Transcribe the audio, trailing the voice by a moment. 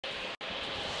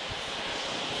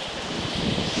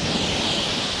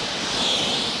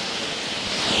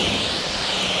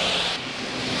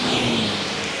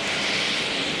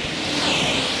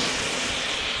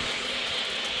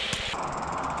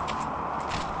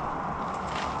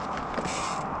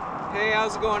Hey,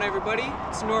 how's it going everybody?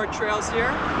 It's North Trails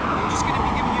here. I'm just going to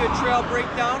be giving you a trail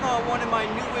breakdown on one of my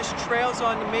newest trails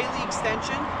on the Maley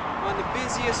extension, on the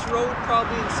busiest road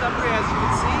probably in Sudbury as you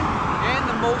can see, and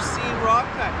the most seen rock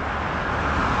cut.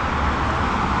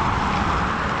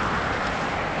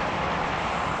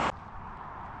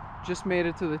 Just made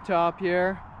it to the top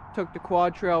here. Took the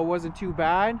quad trail, wasn't too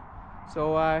bad.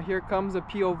 So here comes a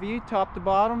POV, top to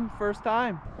bottom, first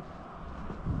time.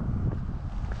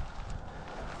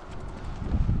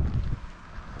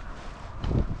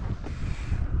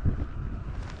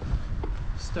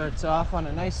 Starts off on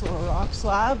a nice little rock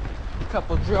slab, a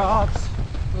couple drops,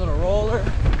 a little roller,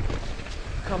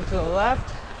 come to the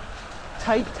left,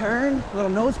 tight turn, little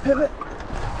nose pivot,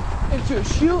 into a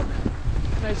chute,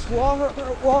 nice wall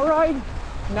ride,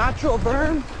 natural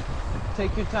berm,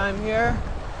 take your time here,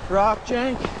 rock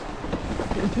jank,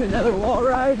 into another wall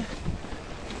ride,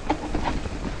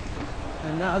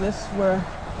 and now this is where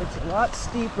it's a lot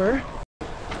steeper. So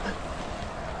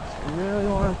you really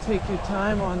want to take your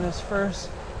time on this first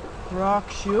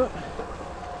rock chute.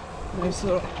 Nice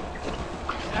little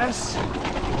S.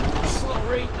 Slow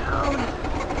right down.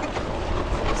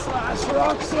 This last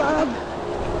rock slab.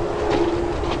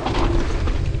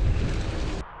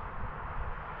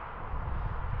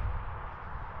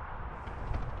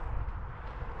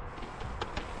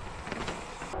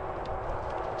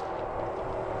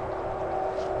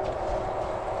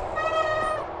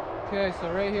 Okay,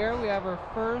 so right here we have our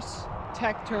first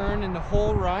tech turn in the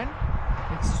whole run.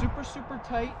 It's super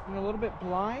tight and a little bit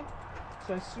blind.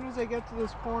 So as soon as I get to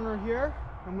this corner here,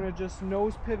 I'm going to just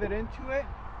nose pivot into it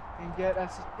and get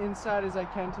as inside as I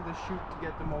can to the chute to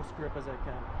get the most grip as I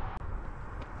can.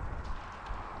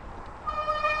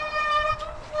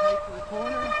 Tight to the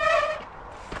corner.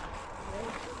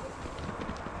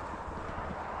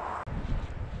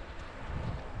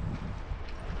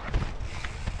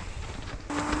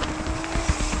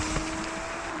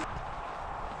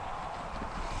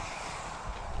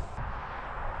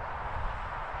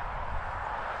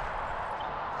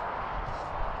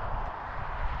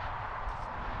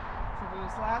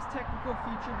 This last technical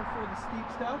feature before the steep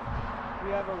stuff,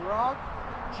 we have a rock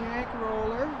jank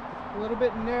roller, a little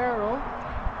bit narrow.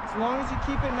 As long as you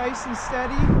keep it nice and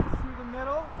steady through the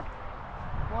middle,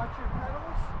 watch your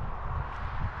pedals.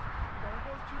 Don't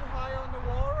go too high on the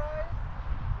wall ride.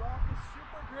 Rock is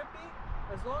super grippy.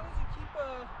 As long as you keep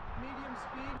a medium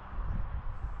speed.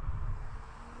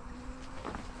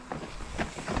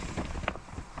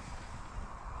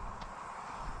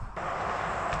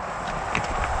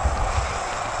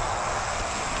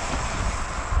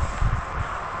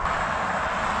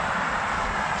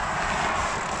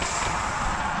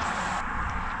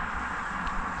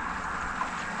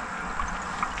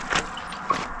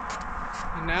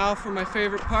 And now for my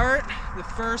favorite part, the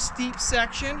first steep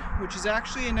section, which is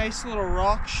actually a nice little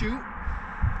rock chute.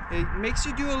 It makes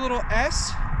you do a little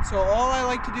S, so all I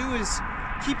like to do is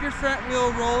keep your front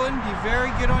wheel rolling, be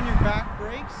very good on your back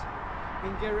brakes,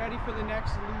 and get ready for the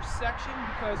next loose section,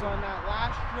 because on that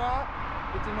last drop,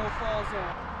 it's a no-fall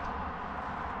zone.